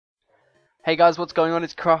Hey guys, what's going on?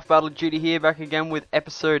 It's CraftBattleDuty here, back again with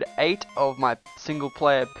episode 8 of my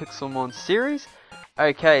single-player Pixelmon series.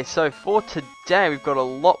 Okay, so for today we've got a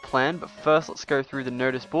lot planned, but first let's go through the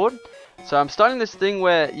notice board. So I'm starting this thing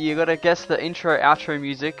where you gotta guess the intro-outro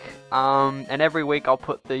music, and every week I'll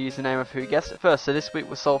put the username of who guessed it first. So this week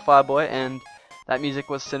was SoulFireboy, and that music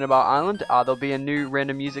was Cinnabar Island. There'll be a new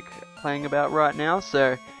random music playing about right now,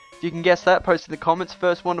 so if you can guess that, post in the comments.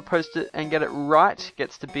 First one to post it and get it right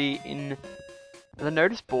gets to be in the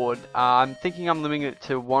notice board. I'm thinking I'm limiting it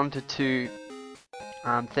to 1 to 2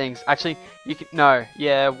 things. Actually, you can, no,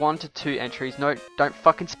 yeah, 1 to 2 entries. No, don't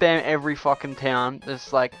fucking spam every fucking town.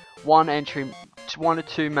 There's like 1 entry, 1 to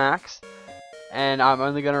 2 max, and I'm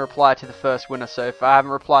only going to reply to the first winner. So if I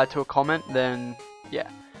haven't replied to a comment, then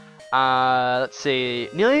yeah. Let's see,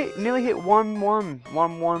 nearly hit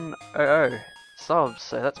 1100 subs,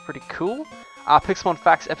 so that's pretty cool. Pixelmon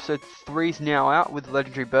Facts episode 3 is now out with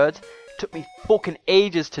legendary birds. Took me fucking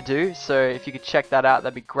ages to do, so if you could check that out,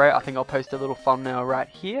 that'd be great. I think I'll post a little thumbnail right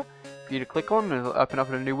here for you to click on, and it'll open up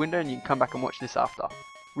in a new window, and you can come back and watch this after.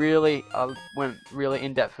 Really, I went really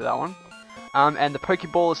in depth for that one. And the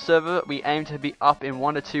Pokeballer server, we aim to be up in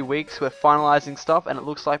 1 to 2 weeks. We're finalizing stuff, and it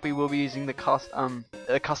looks like we will be using the custom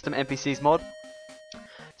NPCs mod.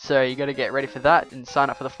 So you got to get ready for that and sign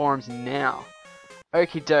up for the forums now.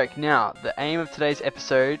 Okie doke, now, the aim of today's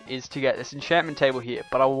episode is to get this enchantment table here,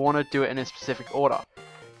 but I want to do it in a specific order.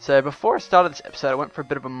 So before I started this episode, I went for a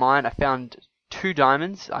bit of a mine. I found 2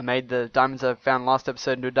 diamonds. I made the diamonds I found last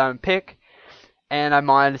episode into a diamond pick, and I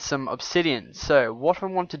mined some obsidian. So what I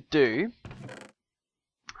want to do,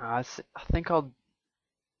 I think I'll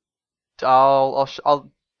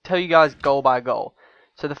tell you guys goal by goal.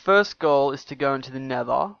 So the first goal is to go into the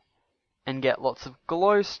nether and get lots of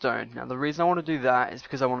glowstone. Now the reason I want to do that is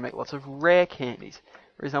because I want to make lots of rare candies.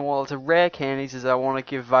 The reason I want lots of rare candies is I want to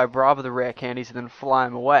give Vibrava the rare candies and then fly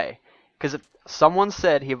him away. Because someone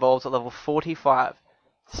said he evolves at level 45.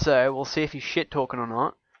 So we'll see if he's shit talking or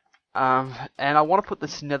not. And I want to put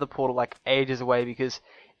this nether portal like ages away because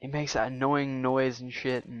it makes that annoying noise and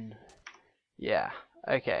shit, and yeah.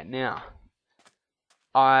 Okay, now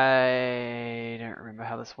I don't remember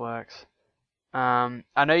how this works. I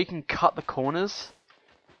know you can cut the corners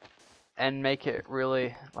and make it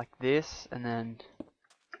really like this, and then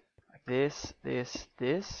like this, I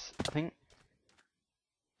think.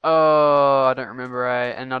 Oh, I don't remember,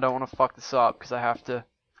 and I don't want to fuck this up because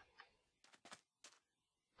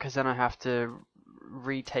then I have to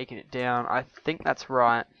retake it down. I think that's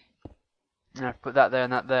right. And I've put that there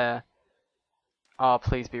and that there. Oh,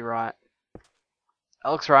 please be right.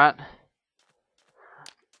 That looks right.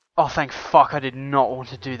 Oh, thank fuck, I did not want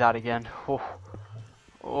to do that again. Oh,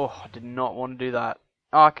 I did not want to do that.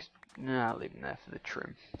 Oh, I'll leave them there for the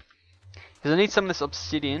trim. Because I need some of this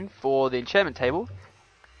obsidian for the enchantment table,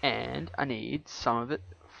 and I need some of it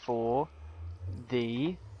for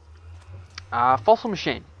the fossil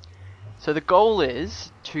machine. So the goal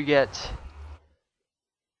is to get...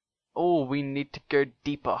 Oh, we need to go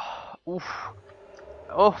deeper. Oof.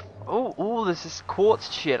 Oh, this is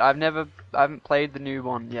quartz shit. I haven't played the new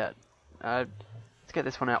one yet. Let's get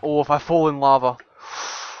this one out. Oh, if I fall in lava.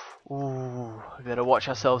 Ooh, we better watch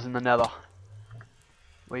ourselves in the nether.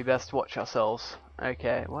 We best watch ourselves.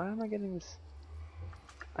 Okay, why am I getting this?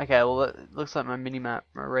 Okay, well, it looks like my minimap,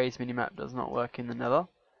 my raised minimap does not work in the nether.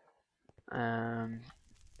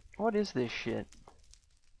 What is this shit?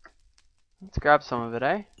 Let's grab some of it,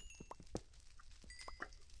 eh?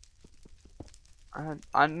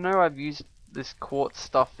 I know I've used this quartz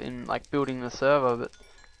stuff in like building the server, but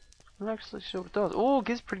I'm not actually sure what it does. Oh, it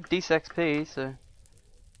gives pretty decent XP, so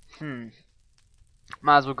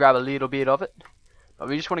might as well grab a little bit of it. But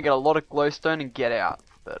we just want to get a lot of glowstone and get out.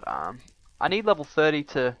 But I need level 30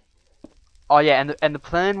 to. Oh yeah, and the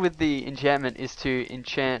plan with the enchantment is to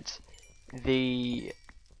enchant the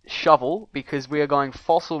shovel, because we are going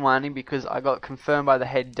fossil mining, because I got confirmed by the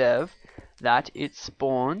head dev that it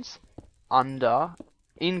spawns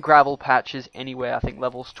in gravel patches anywhere, I think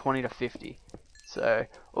levels 20 to 50. So,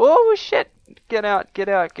 oh shit, get out. Okay,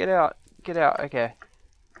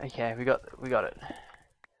 we got it.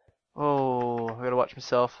 Oh, I gotta watch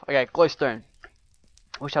myself. Okay, glowstone. I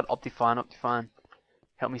wish I had Optifine.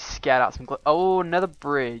 Help me scout out some oh, nether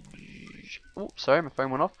bridge. Oh, sorry, my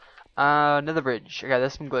phone went off. Nether bridge. Okay,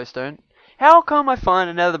 there's some glowstone. How come I find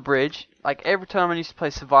another bridge? Like every time I used to play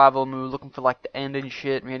survival and we were looking for like the end and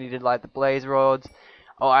shit, we needed like the blaze rods.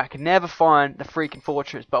 Oh, I could never find the freaking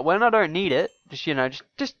fortress. But when I don't need it,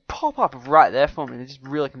 just pop up right there for me. It's just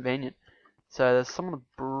really convenient. So there's some on the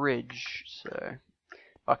bridge. So,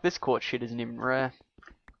 fuck, this quartz shit isn't even rare.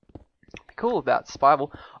 cool about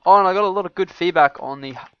survival. Oh, and I got a lot of good feedback on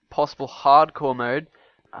the possible hardcore mode.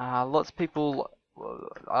 Lots of people,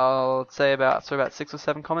 I'll say about 6 or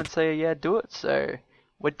 7 comments say yeah, do it. So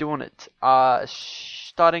we're doing it.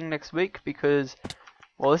 Starting next week because,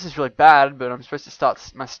 well, this is really bad, but I'm supposed to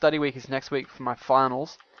start. My study week is next week for my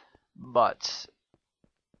finals. But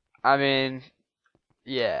I mean,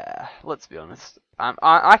 yeah, let's be honest.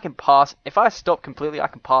 I can pass. If I stop completely, I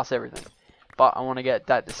can pass everything. But I want to get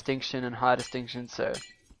that distinction and high distinction, so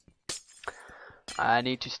I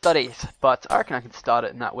need to study it. But I reckon I can start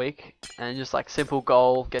it in that week. And just like simple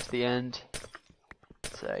goal, get to the end.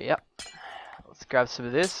 So, yep. Let's grab some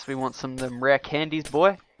of this. We want some of them rare candies,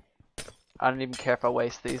 boy. I don't even care if I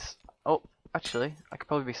waste these. Oh, actually, I could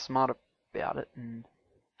probably be smart about it. And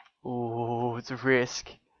ooh, it's a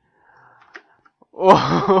risk.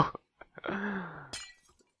 Oh, they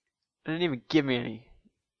didn't even give me any.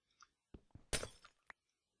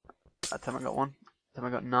 That time I got one. That time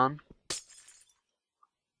I got none.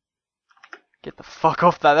 Get the fuck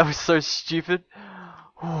off that. That was so stupid.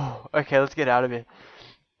 Ooh, okay, let's get out of here.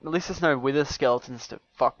 At least there's no wither skeletons to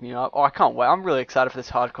fuck me up. Oh, I can't wait. I'm really excited for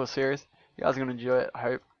this hardcore series. You guys are gonna enjoy it. I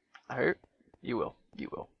hope. I hope. You will. You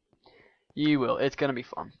will. You will. It's gonna be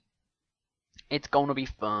fun. It's gonna be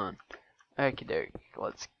fun. Okie doke.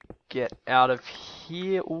 Let's get out of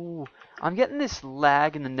here. Ooh, I'm getting this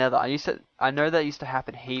lag in the nether. I know that used to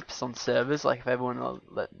happen heaps on servers. Like if everyone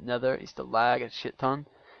let nether, it used to lag a shit ton.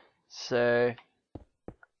 So,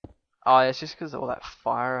 oh, it's just because of all that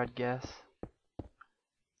fire, I'd guess.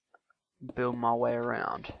 Build my way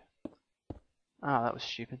around. Oh, that was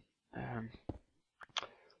stupid.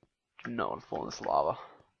 Do not want to fall in this lava.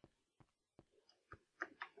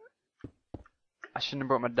 I shouldn't have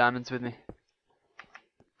brought my diamonds with me.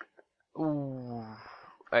 Ooh.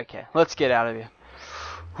 Okay, let's get out of here.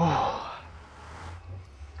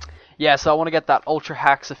 Yeah, so I want to get that Ultra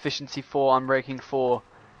Hacks Efficiency 4 Unbreaking 4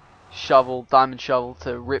 shovel, diamond shovel,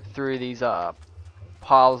 to rip through these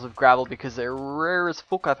piles of gravel because they're rare as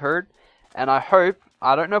fuck, I've heard. And I hope,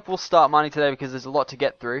 I don't know if we'll start mining today because there's a lot to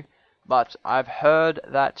get through, but I've heard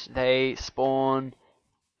that they spawn.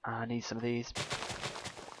 I need some of these.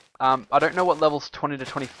 I don't know what levels 20 to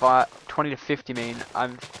 25, 20 to 50 mean. I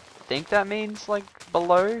think that means like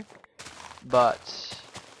below, but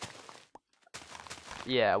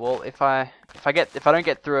yeah. Well, if I don't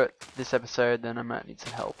get through it this episode, then I might need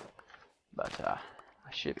some help. But I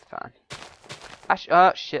should be fine.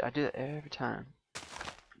 Shit! I do that every time.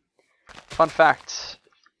 Fun fact: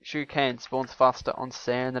 sugarcane spawns faster on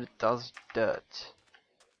sand than it does dirt.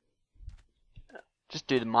 Just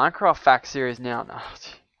do the Minecraft fact series now. No.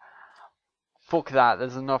 Fuck that,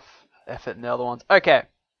 there's enough effort in the other ones. Okay.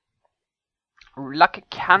 Lucky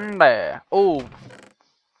candy. Oh,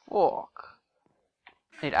 fuck.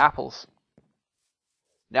 Need apples.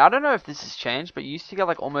 Now, I don't know if this has changed, but you used to get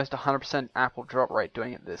like almost 100% apple drop rate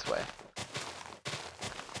doing it this way.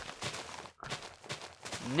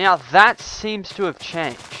 Now, that seems to have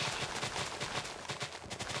changed.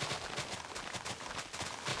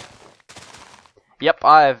 Yep,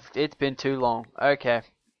 it's been too long. Okay.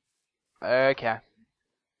 Okay.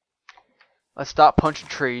 Let's start punching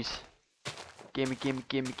trees. Gimme, gimme,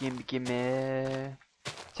 gimme, gimme, gimme.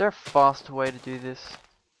 Is there a faster way to do this?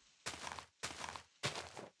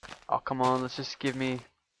 Oh, come on, let's just give me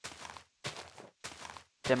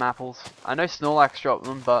them apples. I know Snorlax dropped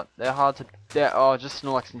them, but they're hard to... oh, just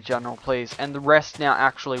Snorlax in general, please. And the rest now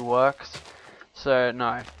actually works. So,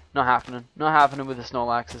 no. Not happening. Not happening with the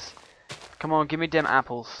Snorlaxes. Come on, give me them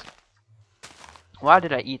apples. Why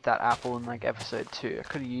did I eat that apple in like episode 2? I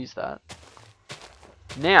could have used that.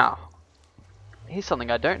 Now, here's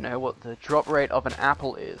something I don't know what the drop rate of an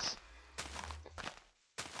apple is.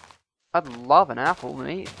 I'd love an apple.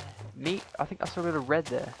 Meat. I think I saw a bit of red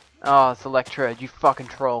there. Oh, it's Electrode, you fucking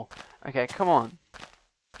troll. Okay, come on.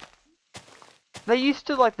 They used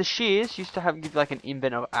to, like, the shears used to give like an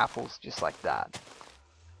invent of apples just like that.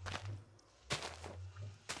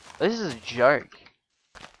 This is a joke.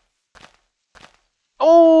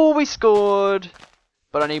 Oh, we scored!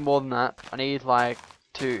 But I need more than that. I need like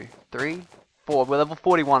 2, 3, 4. We're level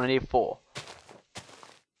 41, I need 4.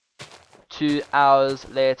 2 hours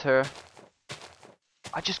later.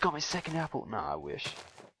 I just got my second apple. No, I wish.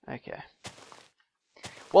 Okay.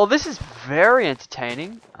 Well, this is very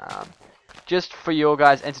entertaining. Just for your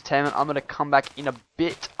guys' entertainment, I'm going to come back in a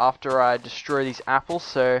bit after I destroy these apples.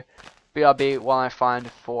 So, BRB while I find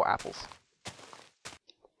 4 apples.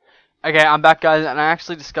 Okay, I'm back, guys, and I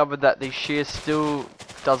actually discovered that the shear still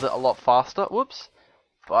does it a lot faster. Whoops.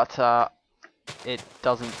 But, it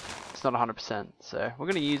doesn't, it's not 100%. So, we're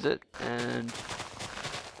going to use it, and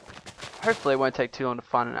Hopefully it won't take too long to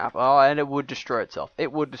find an apple. Oh, and it would destroy itself.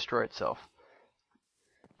 It would destroy itself.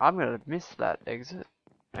 I'm gonna miss that exit.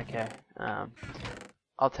 Okay.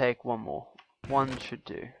 I'll take one more. One should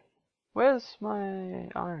do. Where's my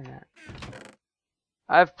iron at?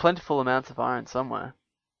 I have plentiful amounts of iron somewhere.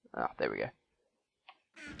 Ah, there we go.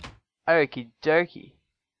 Okie dokie.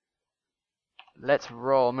 Let's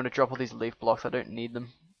roll. I'm gonna drop all these leaf blocks. I don't need them.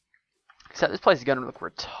 Except this place is gonna look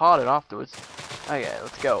retarded afterwards. Okay,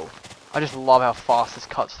 let's go. I just love how fast this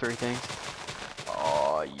cuts through things.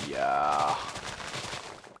 Oh yeah.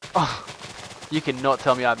 Oh, you cannot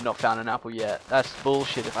tell me I've not found an apple yet. That's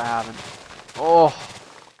bullshit if I haven't. Oh,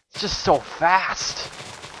 it's just so fast.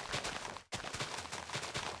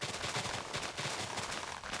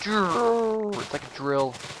 It's like a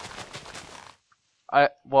drill.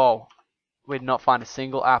 Whoa. We did not find a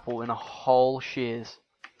single apple in a whole shears.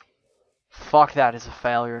 Fuck, that is a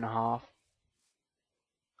failure and a half.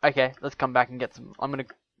 Okay, let's come back and get some. I'm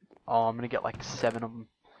gonna get like 7 of them.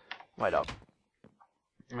 Wait up.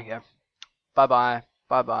 Okay. Bye bye.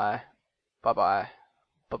 Bye bye. Bye bye.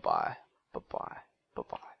 Bye bye. Bye bye. Bye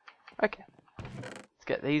bye. Okay. Let's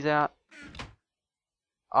get these out.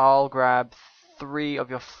 I'll grab 3 of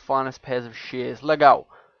your finest pairs of shears. Let go.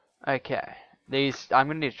 Okay. These, I'm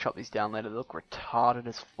gonna need to chop these down later. They look retarded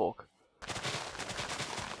as fuck.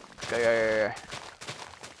 Go, go, go, go.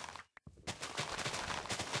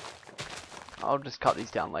 I'll just cut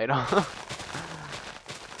these down later.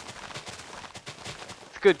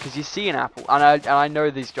 It's good because you see an apple, and I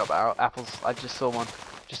know these drop apples. I just saw one.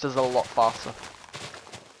 Just does it a lot faster.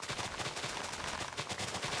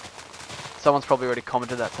 Someone's probably already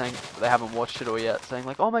commented that saying they haven't watched it all yet, saying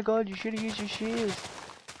like, "Oh my god, you should have used your shears."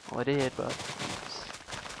 Well, I did, but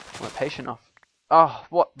I weren't patient enough. Oh,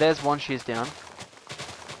 what? There's one shears down.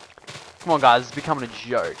 Come on, guys, it's becoming a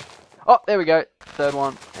joke. Oh, there we go. 3rd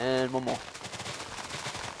one, and one more.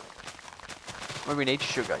 What do we need?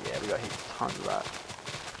 Sugar. Yeah, we got tons of that.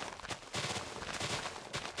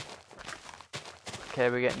 Okay,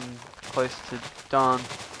 we're getting close to done.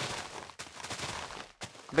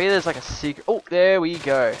 Maybe there's like a secret. Oh, there we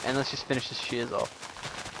go. And let's just finish the shears off.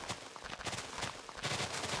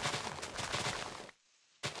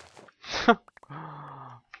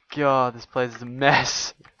 God, this place is a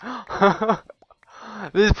mess.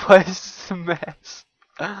 This place is a mess.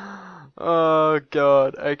 Oh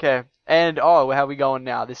god. Okay. And oh, how are we going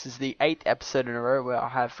now? This is the 8th episode in a row where I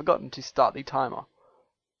have forgotten to start the timer.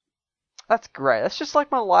 That's great. That's just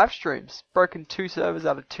like my live streams. Broken 2 servers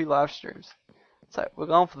out of 2 live streams. So we're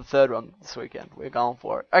going for the 3rd one this weekend. We're going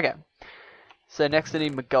for it. Okay. So next I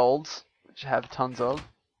need my golds, which I have tons of.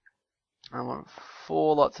 I want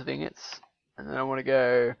 4 lots of ingots. And then I want to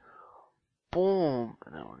go boom.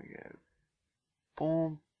 And then I want to go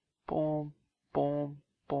boom, boom, boom,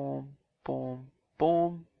 boom, boom,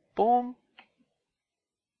 boom, boom.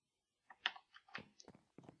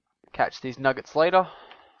 Catch these nuggets later.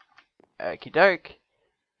 Okie doke.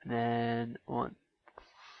 And then I want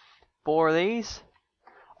 4 of these.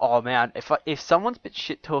 Oh man, if someone's been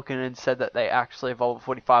shit talking and said that they actually evolve at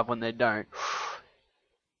 45 when they don't,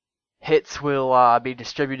 hits will be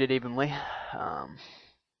distributed evenly.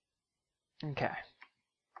 Okay.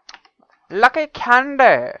 Lucky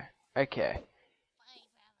candy. Okay.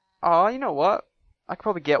 Oh, you know what? I could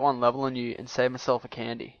probably get 1 level on you and save myself a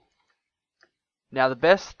candy. Now the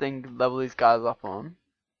best thing to level these guys up on.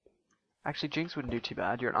 Actually, Jinx wouldn't do too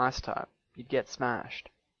bad. You're an ice type. You'd get smashed.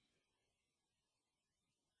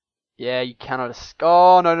 Yeah, you cannot escape.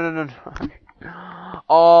 Oh, no, no, no, no.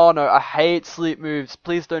 Oh, no. I hate sleep moves.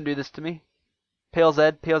 Please don't do this to me.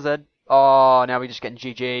 PLZ, PLZ. Oh, now we're just getting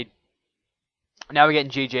GG'd. Now we're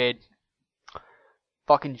getting GG'd.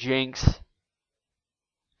 Fucking Jinx.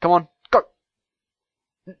 Come on. Go.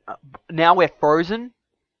 Now we're frozen.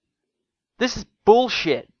 This is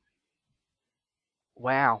bullshit.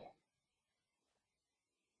 Wow.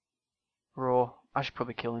 Raw. I should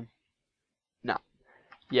probably kill him. Nah.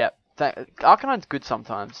 Yeah. Arcanine's good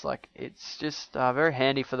sometimes. Like, it's just very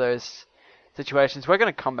handy for those situations. We're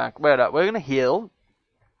going to come back. Wait up. We're going to heal.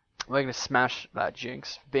 We're going to smash that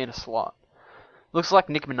Jinx being a slot. Looks like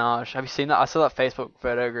Nicki Minaj. Have you seen that? I saw that Facebook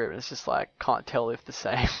photo group. It's just like, can't tell if the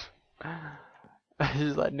same. It's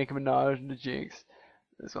just like Nicki Minaj and the Jinx.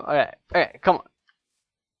 This one. Okay. Okay. Come on.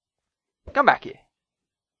 Come back here.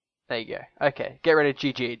 There you go. Okay. Get ready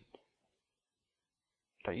to GG.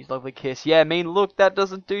 Don't use lovely kiss. Yeah, I mean, look, that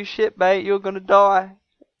doesn't do shit, mate. You're gonna die.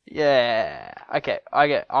 Yeah. Okay.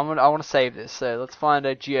 I want to save this. So let's find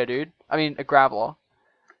a Geodude. I mean, a Graveler.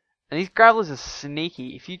 And these Gravelers are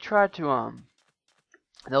sneaky. If you try to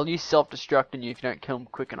they'll use self-destruct on you if you don't kill them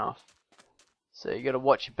quick enough. So you gotta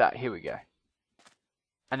watch your back. Here we go.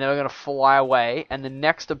 And then we're gonna fly away. And the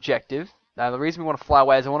next objective. Now the reason we want to fly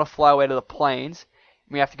away is I want to fly away to the plains.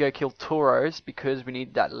 We have to go kill Tauros because we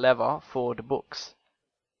need that lever for the books.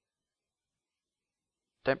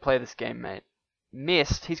 Don't play this game, mate.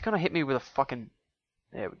 Missed. He's gonna hit me with a fucking...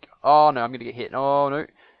 There we go. Oh no, I'm gonna get hit. Oh no.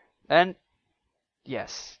 And...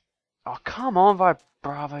 Yes. Oh, come on,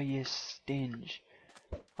 Bravo, you stinge.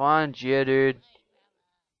 Fine, Geodude.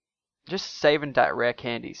 Just saving that rare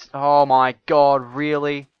candies. Oh my god,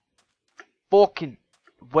 really? Fucking...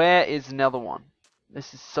 Where is another one?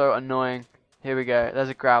 This is so annoying. Here we go. There's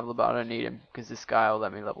a Graveler, but I don't need him, because this guy will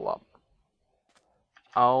let me level up.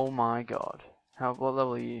 Oh my god. What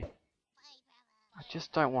level are you? I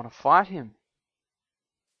just don't want to fight him.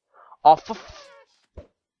 Oh,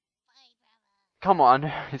 come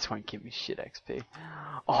on. This won't give me shit XP.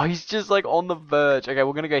 Oh, he's just like on the verge. Okay,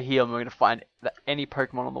 we're gonna go heal and we're gonna find any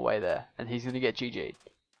Pokemon on the way there. And he's gonna get GG'd.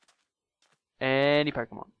 Any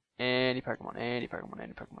Pokemon. Any Pokemon. Any Pokemon.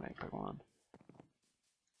 Any Pokemon. Any Pokemon.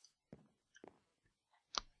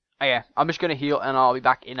 Okay, I'm just gonna heal and I'll be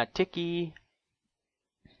back in a ticky.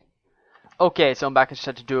 Okay, so I'm back. I just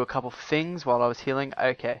had to do a couple of things while I was healing.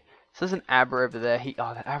 Okay, so there's an Abra over there.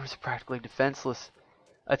 Oh, that Abra's practically defenseless.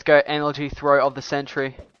 Let's go NLG Throw of the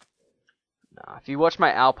Century. Nah, if you watch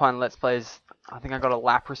my Alpine Let's Plays, I think I got a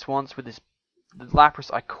Lapras once with this. The Lapras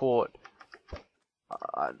I caught.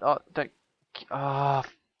 Don't.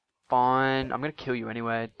 Fine. I'm gonna kill you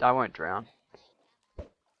anyway. I won't drown.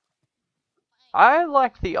 I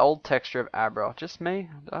like the old texture of Abra. Just me?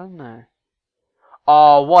 I don't know.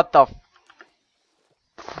 Oh, what the...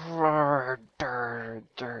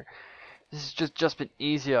 This has just been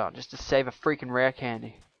easier, just to save a freaking rare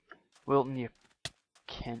candy. Wilton, you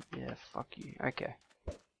can't. Yeah, fuck you. Okay.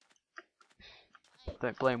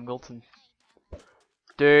 Don't blame Wilton.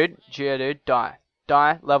 Dude, Geodude, die.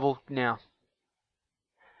 Die, level now.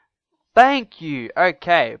 Thank you.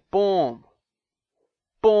 Okay, boom.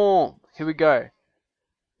 Boom. Here we go.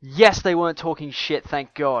 Yes, they weren't talking shit,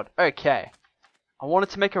 thank God. Okay. I wanted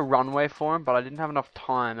to make a runway for him, but I didn't have enough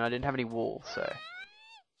time, and I didn't have any wool, so...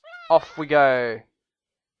 Off we go.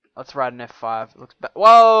 Let's ride an F5. It looks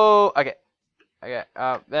whoa! Okay. Okay,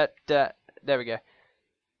 there we go.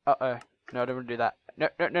 Uh-oh. No, I don't want to do that. No.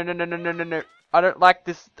 I don't like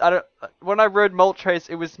this. When I rode Moltres,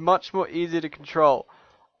 it was much more easy to control.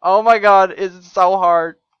 Oh my god, it's so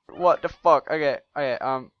hard. What the fuck? Okay,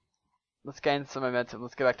 let's gain some momentum.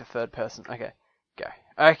 Let's go back to third person. Okay, go.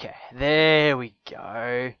 Okay, there we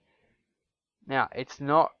go. Now, it's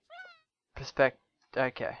not perspective.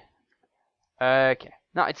 Okay. Okay.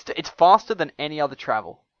 No, it's faster than any other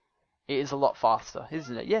travel. It is a lot faster,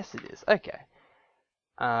 isn't it? Yes, it is. Okay.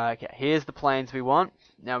 Okay, here's the planes we want.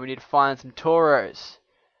 Now we need to find some Tauros.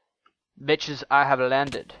 Bitches, I have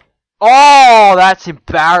landed. Oh, that's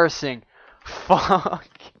embarrassing. Fuck.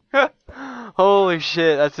 Holy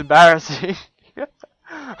shit, that's embarrassing.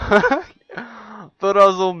 Thought I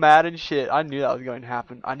was all mad and shit. I knew that was going to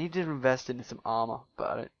happen. I need to invest into some armor, but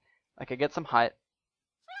I don't. Okay, get some height.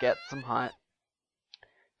 Get some height.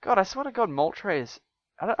 God, I swear to God, Moltres.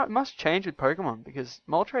 It must change with Pokemon because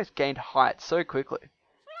Moltres gained height so quickly.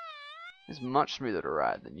 It's much smoother to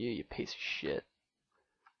ride than you piece of shit.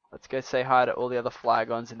 Let's go say hi to all the other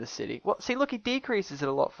Flygons in the city. What? See, look, he decreases it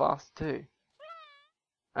a lot faster too.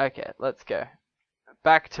 Okay, let's go.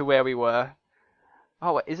 Back to where we were.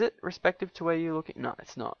 Oh, wait, is it respective to where you're looking? No,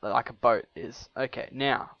 it's not. Like a boat is. Okay,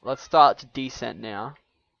 now, let's start to descent now.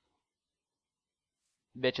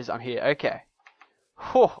 Bitches, I'm here. Okay.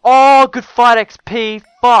 Oh, good fight XP.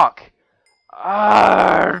 Fuck.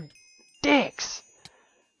 Dicks.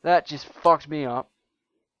 That just fucked me up.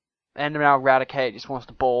 And now Eradicate just wants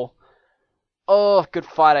to ball. Oh, good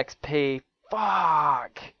fight XP.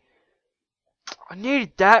 Fuck. I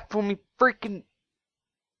needed that for me freaking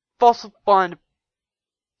fossil find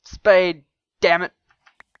spade. Damn it.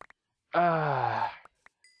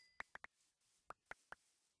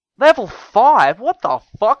 Level 5? What the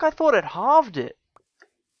fuck? I thought it halved it.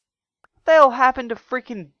 What the hell happened to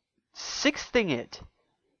freaking 6thing it?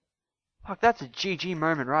 Fuck, that's a GG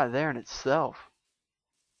moment right there in itself.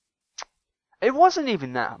 It wasn't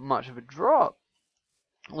even that much of a drop.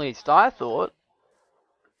 At least I thought.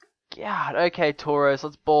 God, okay, Tauros,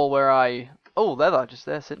 let's ball. Where are you? Oh, leather, just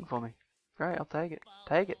there sitting for me. Great, I'll take it.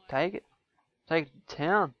 Take it. Take it to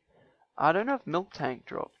town. I don't know if Milk Tank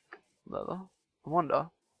dropped leather. I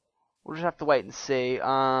wonder. We'll just have to wait and see.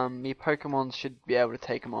 Your Pokemon should be able to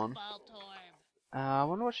take them on. I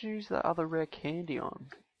wonder what I should use that other rare candy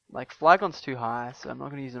on. Like, Flygon's too high, so I'm not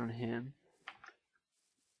going to use it on him.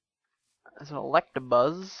 There's an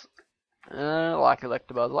Electabuzz. I like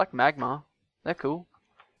Electabuzz. I like Magma. They're cool.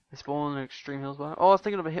 They spawn in Extreme Hills. Oh, I was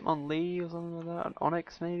thinking of a Hitmonlee or something like that. An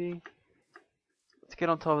Onyx, maybe? Let's get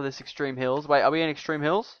on top of this Extreme Hills. Wait, are we in Extreme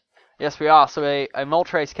Hills? Yes, we are. So a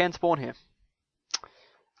Moltres can spawn here.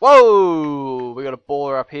 Whoa! We got a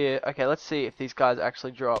baller up here. Okay, let's see if these guys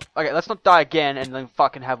actually drop. Okay, let's not die again and then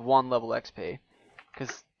fucking have 1 level XP.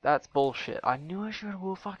 Because that's bullshit. I knew I should have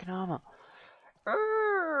wore fucking armor.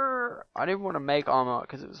 I didn't want to make armor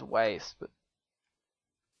because it was a waste, but...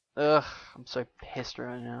 Ugh, I'm so pissed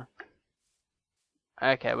right now.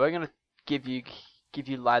 Okay, we're gonna give you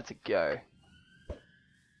lads a go.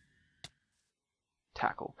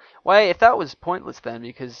 Tackle. Wait, if that was pointless then,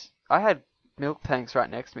 because I had milk tanks right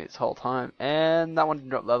next to me this whole time, and that one didn't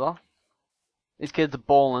drop leather. These kids are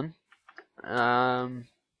balling. I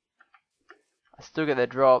still get their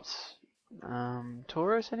drops.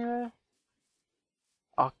 Tauros anywhere?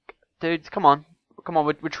 Oh, dudes, come on. Come on,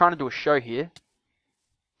 we're trying to do a show here.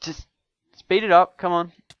 Just speed it up, come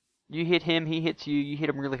on. You hit him, he hits you, you hit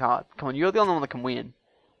him really hard. Come on, you're the only one that can win.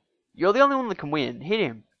 You're the only one that can win. Hit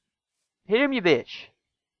him. Hit him, you bitch.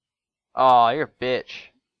 Oh, you're a bitch.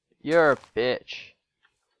 You're a bitch.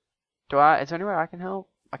 Is there anywhere I can help?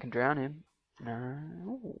 I can drown him. No.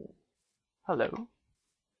 Ooh. Hello.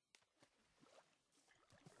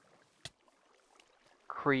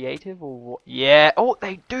 Creative or what? Yeah. Oh,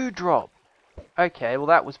 they do drop. Okay, well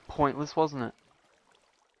that was pointless, wasn't it?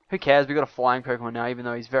 Who cares? We got a flying Pokemon now, even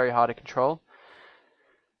though he's very hard to control.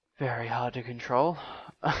 Very hard to control.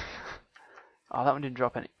 Oh, that one didn't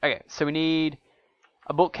drop any. Okay, so we need...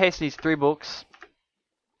 A bookcase needs 3 books.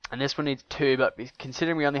 And this one needs 2, but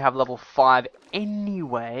considering we only have level 5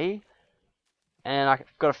 anyway... And I've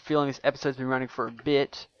got a feeling this episode's been running for a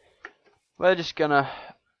bit. We're just gonna...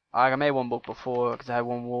 I made 1 book before, because I had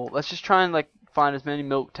 1 wall. Let's just try and, like, find as many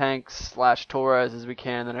milk tanks / Tauros as we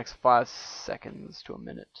can in the next 5 seconds to a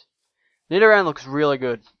minute. Nidoran looks really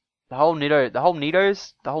good. The whole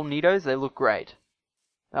Nidos, they look great.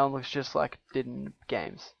 That one looks just like it did in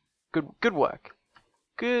games. Good work.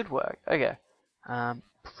 Good work. Okay.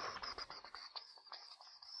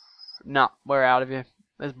 Nah, we're out of here.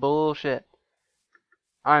 That's bullshit.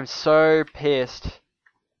 I'm so pissed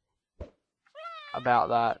about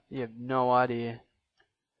that. You have no idea.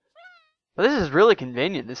 But this is really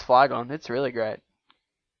convenient, this Flygon. It's really great.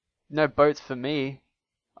 No boats for me.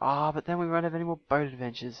 Ah, but then we won't have any more boat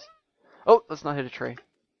adventures. Oh, let's not hit a tree.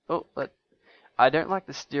 Oh, I don't like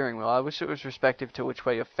the steering wheel. I wish it was respective to which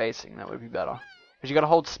way you're facing. That would be better. Because you got to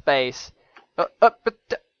hold space.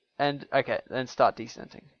 And, okay, then start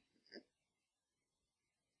descenting.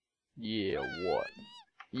 Yeah, what?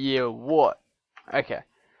 Yeah, what? Okay.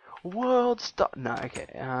 World start. No, okay.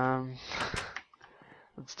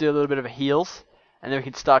 Let's do a little bit of a heals. And then we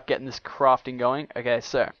can start getting this crafting going. Okay,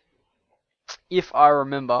 so. If I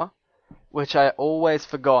remember, which I always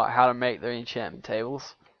forgot how to make the enchantment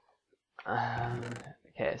tables.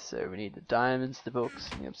 Okay, so we need the diamonds, the books,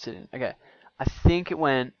 and the obsidian. Okay, I think it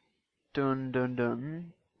went dun dun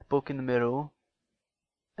dun, book in the middle,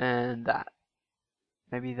 and that.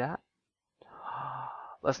 Maybe that?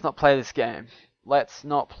 Let's not play this game. Let's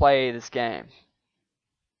not play this game.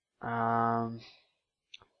 I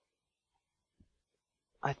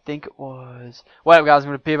think it was... Wait, guys, I'm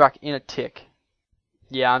going to be back in a tick.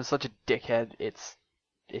 Yeah, I'm such a dickhead. It's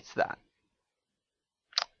that.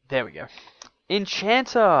 There we go.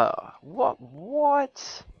 Enchanter!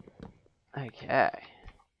 What? Okay.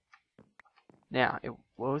 Now,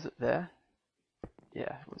 what was it there?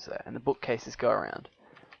 Yeah, it was there. And the bookcases go around.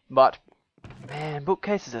 But, man,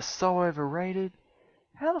 bookcases are so overrated.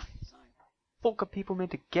 How the fuck are people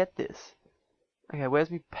meant to get this? Okay,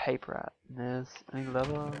 where's my paper at? There's any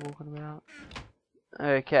leather walking about?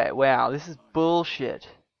 Okay, wow, this is bullshit.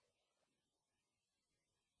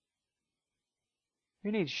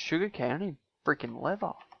 Who needs sugarcane? I need freaking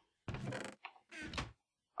leather.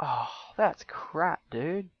 Oh, that's crap,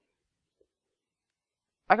 dude.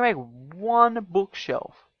 I can make 1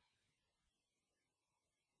 bookshelf.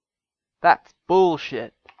 That's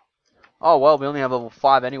bullshit. Oh well, we only have level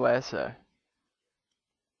 5 anyway, so.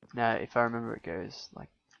 Now, if I remember, it goes like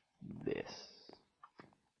this.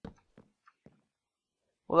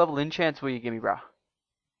 What level enchants will you give me, bruh?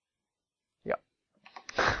 Yep.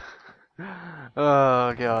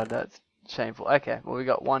 Oh god, that's shameful. Okay, well we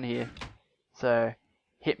got 1 here. So,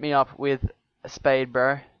 hit me up with a spade,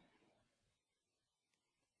 bro.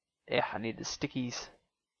 Yeah, I need the stickies.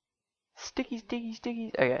 Stickies.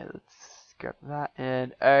 Okay, let's grab that,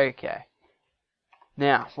 and okay.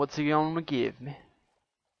 Now, what's he gonna give me?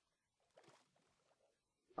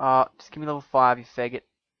 Just give me level 5, you faggot.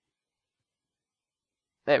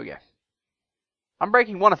 There we go. I'm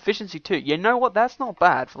breaking 1 efficiency too. You know what? That's not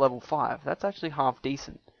bad for level 5. That's actually half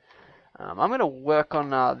decent. I'm going to work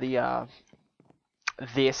on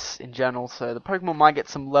this in general, so the Pokemon might get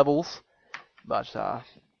some levels. But,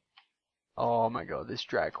 oh my god, this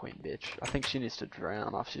drag queen bitch. I think she needs to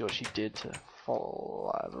drown after what she did to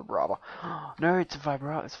Vibrava. No, it's a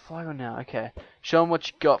Vibrava. It's a Flygon now. Okay. Show him what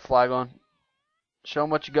you got, Flygon. Show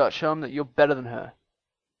him what you got. Show him that you're better than her.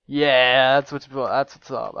 Yeah, that's what's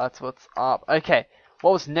up. That's what's up. Okay,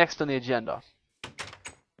 what was next on the agenda?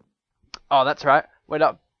 Oh, that's right. Wait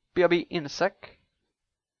up. BRB in a sec.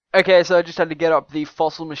 Okay, so I just had to get up the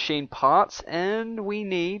fossil machine parts, and we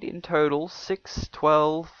need in total 6,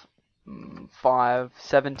 12, 5,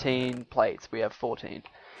 17 plates. We have 14.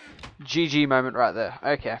 GG moment right there.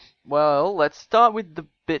 Okay, well, let's start with the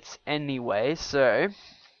bits anyway. So,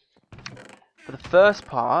 for the first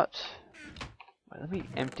part, let me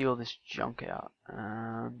empty all this junk out.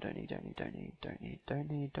 Don't need.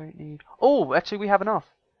 Oh, actually, we have enough.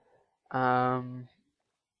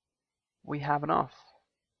 We have enough.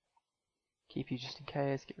 Keep you just in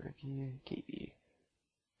case. Get rid of you. Keep you.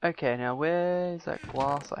 Okay, now where's that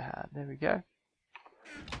glass I had? There we go.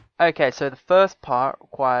 Okay, so the first part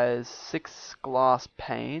requires 6 glass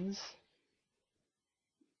panes,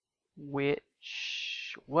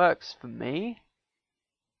 which works for me.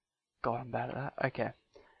 God, I'm bad at that. Okay.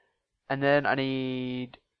 And then I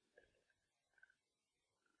need...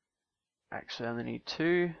 Actually, I only need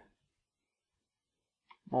 2.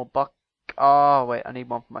 More buck... Oh, wait, I need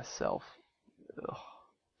 1 for myself. Ugh,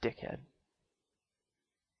 dickhead.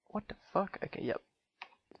 What the fuck? Okay, yep.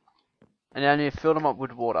 And now I need to fill them up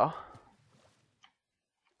with water.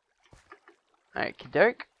 Okie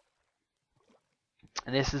doke.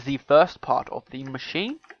 And this is the first part of the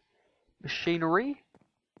machinery.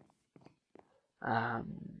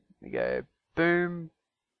 We go boom,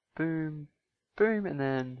 boom, boom, and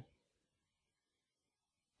then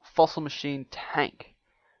fossil machine tank.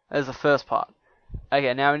 There's the first part.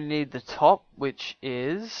 Okay, now we need the top, which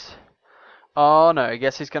is... Oh no, I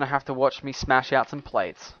guess he's gonna have to watch me smash out some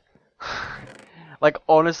plates. Like,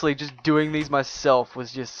 honestly, just doing these myself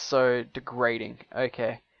was just so degrading.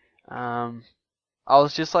 Okay. I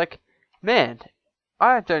was just like, man,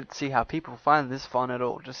 I don't see how people find this fun at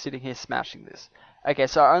all, just sitting here smashing this. Okay,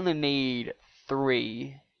 so I only need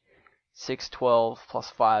 3. 6, 12, plus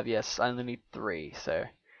 5, yes, I only need 3, so...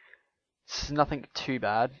 This is nothing too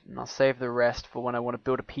bad, and I'll save the rest for when I want to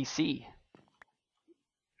build a PC.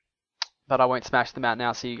 But I won't smash them out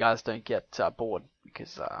now so you guys don't get bored,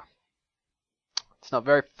 because it's not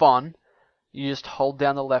very fun. You just hold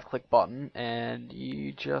down the left click button, and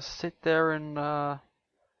you just sit there and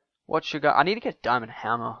watch your guy. I need to get a diamond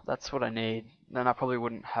hammer, that's what I need. Then I probably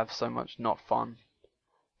wouldn't have so much not fun.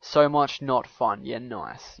 So much not fun, yeah,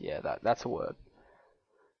 nice. Yeah, that's a word.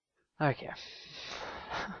 Okay.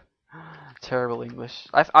 Terrible English.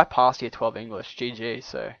 I passed year 12 English, GG,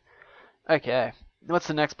 so... Okay, what's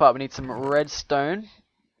the next part? We need some redstone.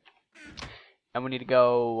 And we need to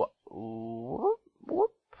go... Whoop,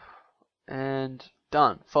 whoop, and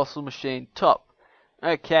done. Fossil machine top.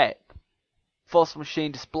 Okay. Fossil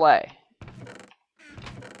machine display.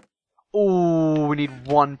 Ooh, we need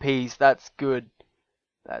 1 piece. That's good.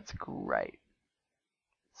 That's great.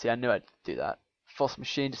 See, I knew I'd do that. Fossil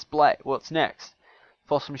machine display. What's next?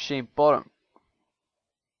 Fossil machine bottom.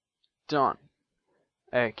 Done.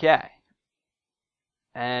 Okay.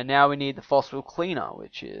 And now we need the fossil cleaner,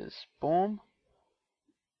 which is boom,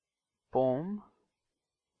 boom,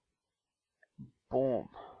 boom.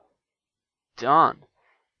 Done.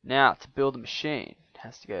 Now to build the machine, it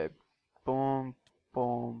has to go boom,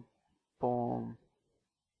 boom, boom,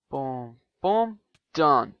 boom, boom.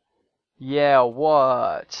 Done. Yeah,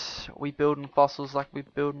 what? We building fossils like we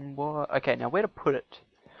building what? Okay, now where to put it?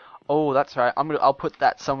 Oh, that's right. I'll put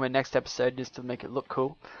that somewhere next episode just to make it look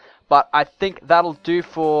cool. But I think that'll do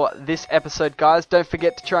for this episode, guys. Don't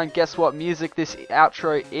forget to try and guess what music this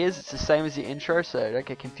outro is. It's the same as the intro, so don't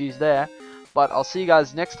get confused there. But I'll see you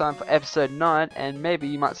guys next time for episode 9, and maybe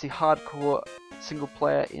you might see hardcore single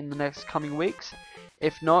player in the next coming weeks.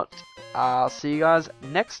 If not, I'll see you guys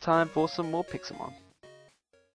next time for some more Pixelmon.